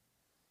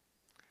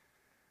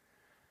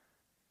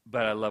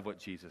 But I love what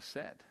Jesus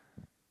said.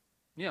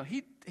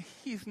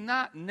 He's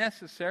not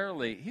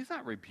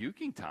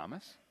rebuking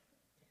Thomas.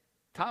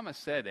 Thomas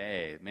said,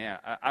 hey, man,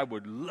 I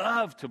would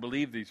love to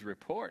believe these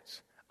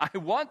reports. I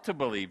want to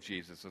believe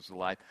Jesus is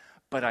alive,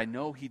 but I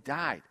know he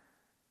died.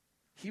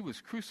 He was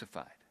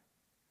crucified.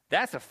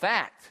 That's a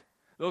fact.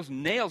 Those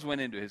nails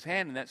went into his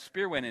hand and that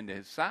spear went into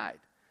his side.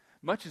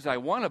 Much as I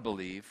want to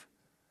believe,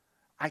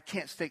 I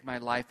can't stake my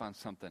life on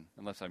something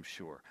unless I'm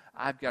sure.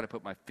 I've got to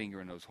put my finger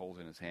in those holes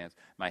in his hands,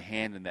 my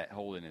hand in that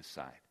hole in his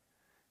side.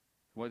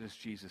 What does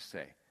Jesus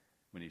say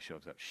when he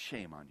shows up?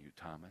 Shame on you,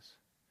 Thomas.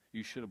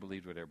 You should have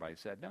believed what everybody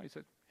said. No, he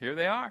said, here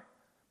they are.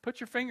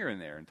 Put your finger in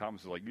there. And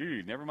Thomas is like,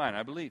 never mind,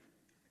 I believe.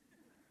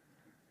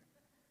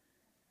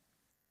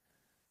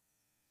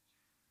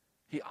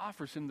 He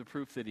offers him the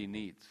proof that he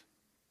needs.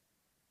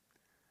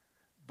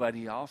 But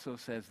he also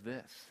says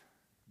this,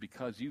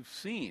 because you've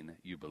seen,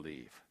 you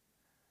believe.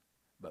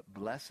 But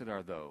blessed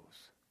are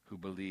those who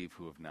believe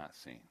who have not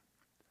seen.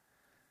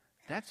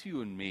 That's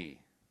you and me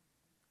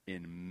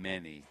in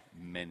many,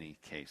 many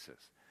cases.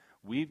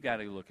 We've got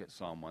to look at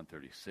Psalm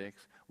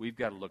 136. We've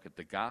got to look at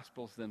the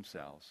Gospels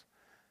themselves.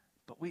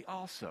 But we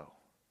also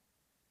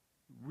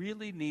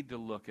really need to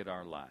look at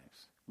our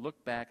lives.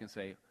 Look back and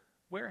say,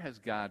 where has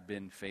God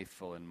been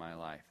faithful in my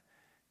life?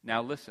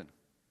 Now listen,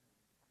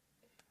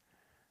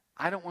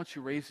 I don't want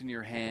you raising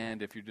your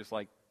hand if you're just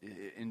like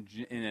in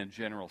a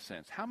general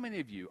sense. How many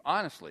of you,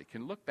 honestly,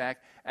 can look back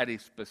at a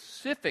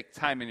specific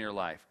time in your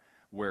life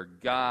where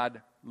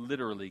God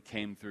literally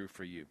came through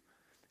for you?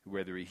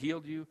 Whether he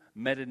healed you,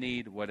 met a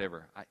need,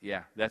 whatever.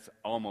 That's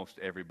almost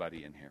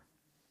everybody in here.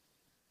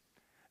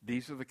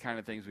 These are the kind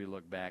of things we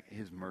look back.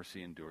 His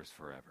mercy endures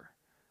forever.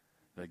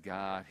 The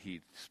God,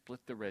 he split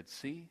the Red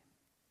Sea.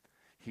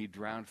 He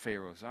drowned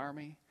Pharaoh's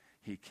army.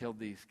 He killed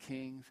these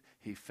kings.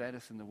 He fed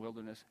us in the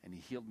wilderness, and he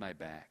healed my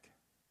back.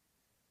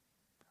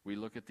 We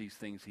look at these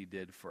things he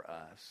did for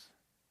us.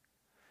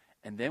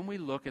 And then we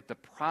look at the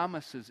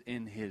promises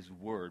in his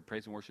word.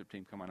 Praise and worship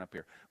team, come on up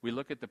here. We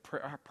look at the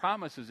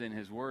promises in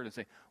his word and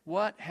say,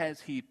 what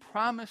has he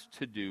promised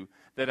to do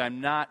that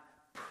I'm not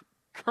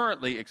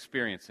currently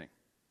experiencing?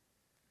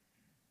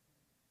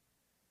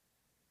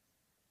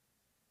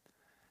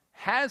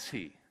 Has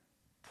he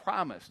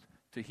promised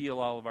to heal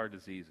all of our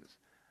diseases?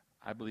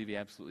 I believe he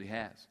absolutely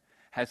has.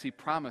 Has he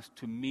promised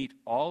to meet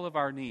all of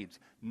our needs?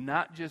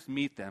 Not just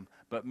meet them,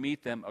 but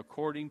meet them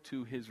according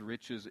to his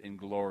riches in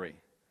glory.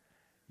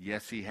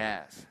 Yes, he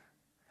has.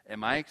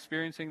 Am I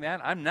experiencing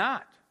that? I'm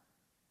not.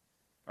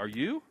 Are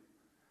you?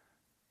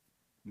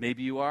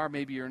 Maybe you are,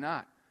 maybe you're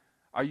not.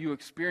 Are you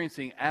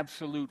experiencing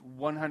absolute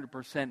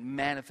 100%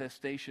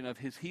 manifestation of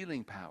his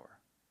healing power?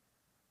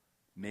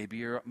 Maybe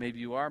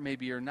you are,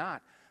 maybe you're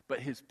not.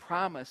 But his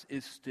promise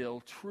is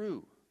still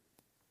true.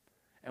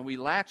 And we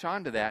latch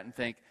onto that and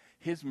think,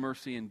 his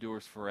mercy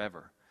endures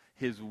forever.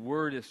 His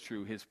word is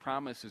true. His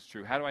promise is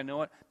true. How do I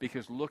know it?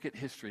 Because look at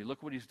history.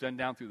 Look what he's done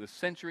down through the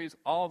centuries,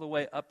 all the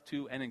way up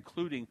to and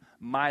including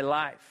my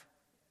life.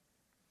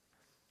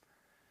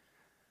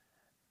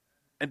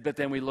 But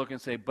then we look and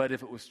say, but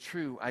if it was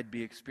true, I'd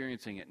be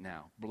experiencing it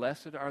now.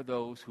 Blessed are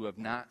those who have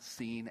not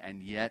seen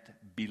and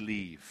yet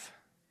believe.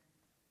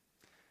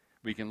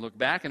 We can look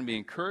back and be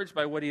encouraged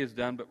by what he has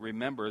done, but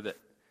remember that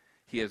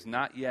he has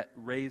not yet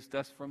raised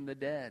us from the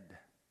dead.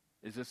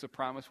 Is this a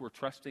promise we're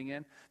trusting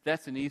in?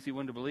 That's an easy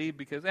one to believe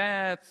because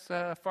it's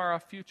a far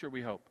off future,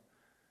 we hope.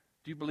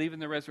 Do you believe in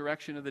the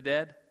resurrection of the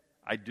dead?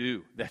 I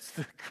do.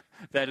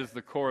 That is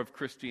the core of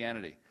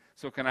Christianity.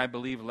 So can I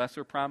believe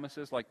lesser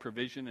promises like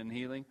provision and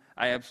healing?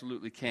 I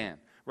absolutely can.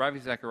 Ravi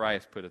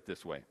Zacharias put it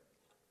this way.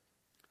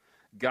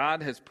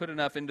 God has put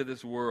enough into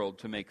this world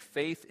to make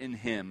faith in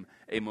him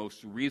a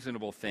most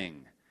reasonable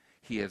thing.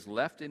 He has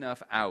left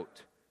enough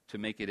out to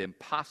make it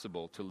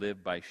impossible to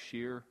live by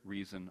sheer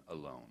reason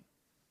alone.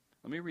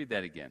 Let me read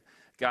that again.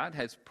 God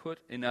has put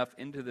enough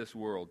into this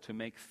world to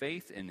make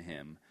faith in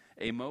him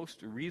a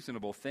most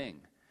reasonable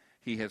thing.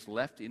 He has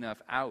left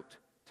enough out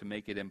to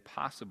make it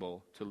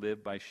impossible to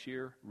live by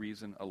sheer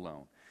reason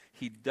alone.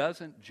 He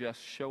doesn't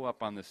just show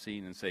up on the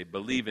scene and say,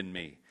 believe in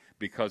me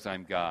because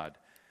I'm God.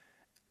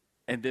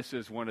 And this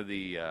is one of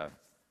the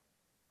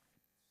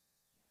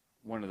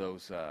one of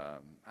those,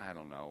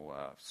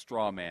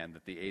 straw man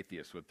that the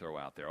atheists would throw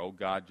out there. Oh,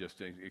 God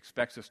just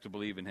expects us to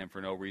believe in him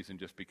for no reason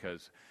just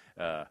because,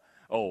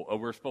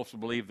 we're supposed to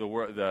believe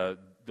the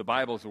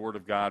Bible is the Word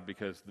of God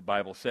because the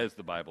Bible says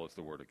the Bible is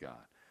the Word of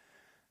God.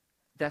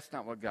 That's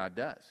not what God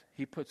does.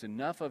 He puts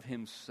enough of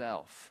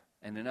himself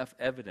and enough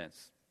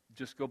evidence.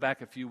 Just go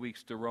back a few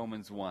weeks to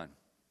Romans 1,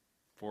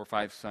 4 or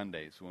 5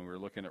 Sundays when we were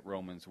looking at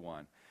Romans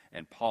 1,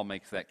 and Paul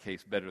makes that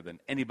case better than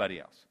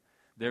anybody else.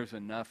 There's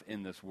enough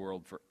in this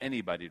world for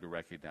anybody to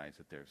recognize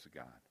that there's a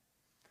God,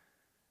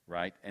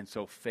 right? And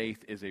so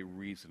faith is a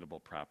reasonable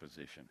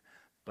proposition,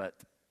 but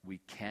we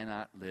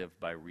cannot live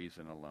by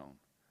reason alone.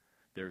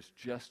 There's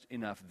just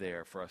enough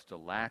there for us to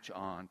latch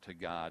on to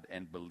God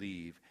and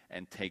believe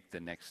and take the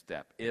next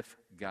step. If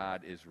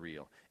God is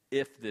real,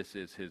 if this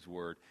is his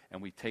word,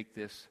 and we take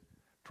this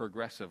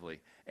progressively.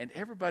 And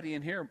everybody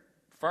in here,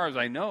 as far as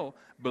I know,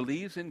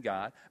 believes in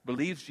God,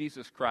 believes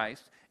Jesus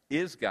Christ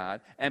is God,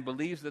 and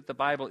believes that the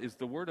Bible is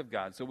the Word of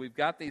God. So we've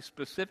got these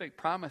specific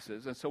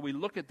promises, and so we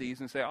look at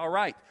these and say, all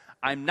right,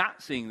 I'm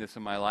not seeing this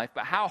in my life,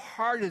 but how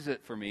hard is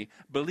it for me,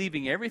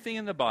 believing everything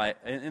in the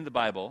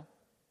Bible,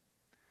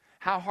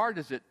 how hard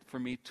is it for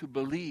me to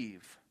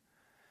believe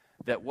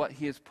that what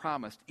he has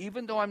promised,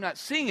 even though I'm not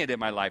seeing it in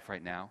my life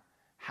right now,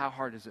 how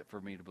hard is it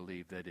for me to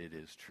believe that it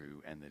is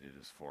true and that it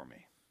is for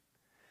me?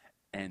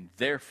 And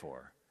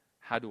therefore,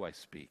 how do I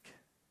speak?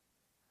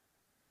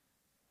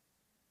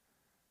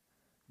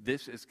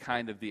 This is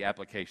kind of the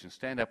application.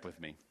 Stand up with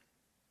me,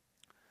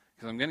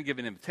 because I'm going to give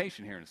an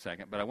invitation here in a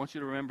second, but I want you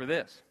to remember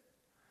this.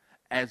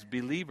 As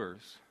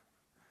believers,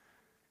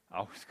 I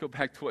always go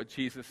back to what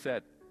Jesus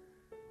said.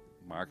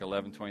 Mark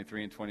 11,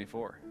 23 and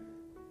 24.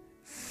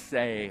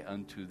 Say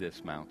unto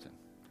this mountain,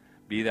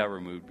 be thou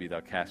removed, be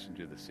thou cast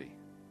into the sea.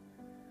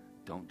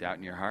 Don't doubt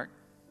in your heart.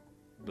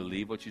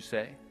 Believe what you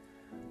say.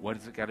 What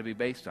has it got to be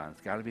based on?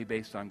 It's got to be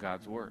based on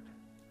God's word.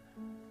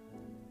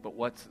 But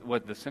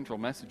what the central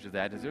message of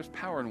that is, there's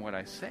power in what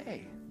I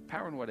say,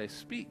 power in what I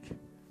speak.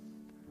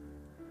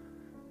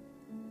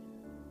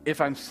 If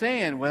I'm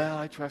saying, well,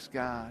 I trust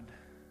God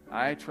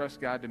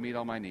to meet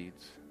all my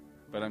needs,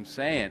 but I'm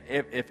saying,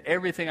 if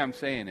everything I'm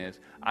saying is,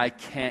 I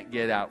can't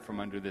get out from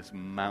under this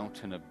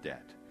mountain of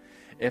debt.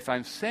 If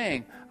I'm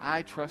saying,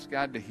 I trust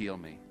God to heal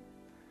me,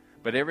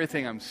 but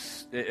everything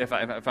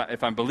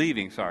if I'm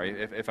believing,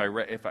 if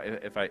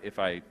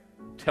I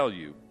tell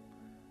you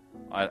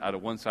out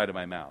of one side of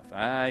my mouth,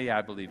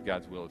 I believe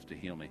God's will is to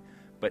heal me,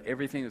 but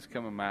everything that's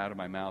coming out of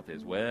my mouth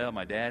is, well,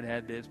 my dad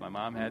had this, my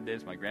mom had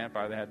this, my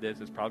grandfather had this,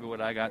 it's probably what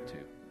I got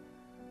too.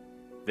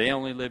 They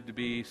only lived to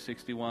be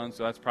 61,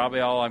 so that's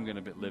probably all I'm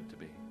going to live to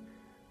be.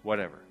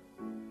 Whatever.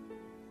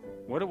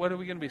 What are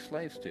we going to be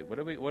slaves to? What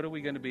are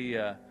we going to be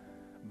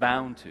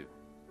bound to?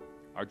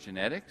 Our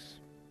genetics,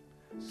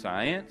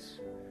 science,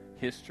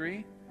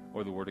 history,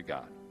 or the Word of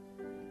God?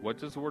 What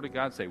does the Word of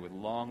God say? With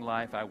long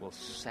life I will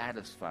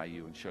satisfy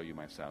you and show you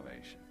my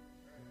salvation.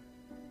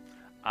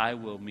 I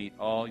will meet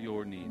all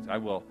your needs. I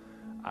will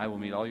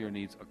meet all your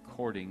needs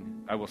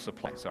I will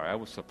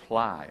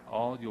supply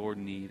all your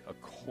need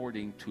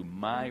according to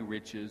my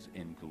riches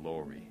in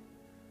glory.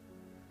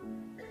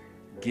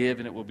 Give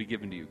and it will be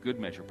given to you. Good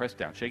measure, pressed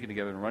down, shaken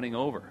together, and running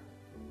over.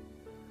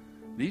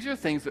 These are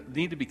things that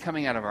need to be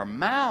coming out of our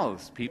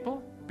mouths,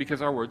 people,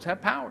 because our words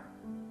have power.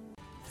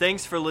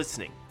 Thanks for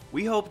listening.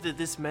 We hope that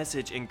this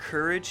message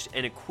encouraged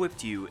and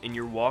equipped you in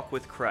your walk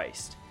with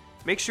Christ.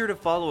 Make sure to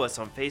follow us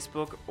on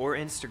Facebook or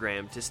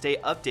Instagram to stay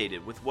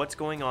updated with what's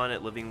going on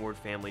at Living Word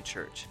Family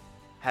Church.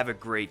 Have a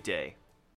great day.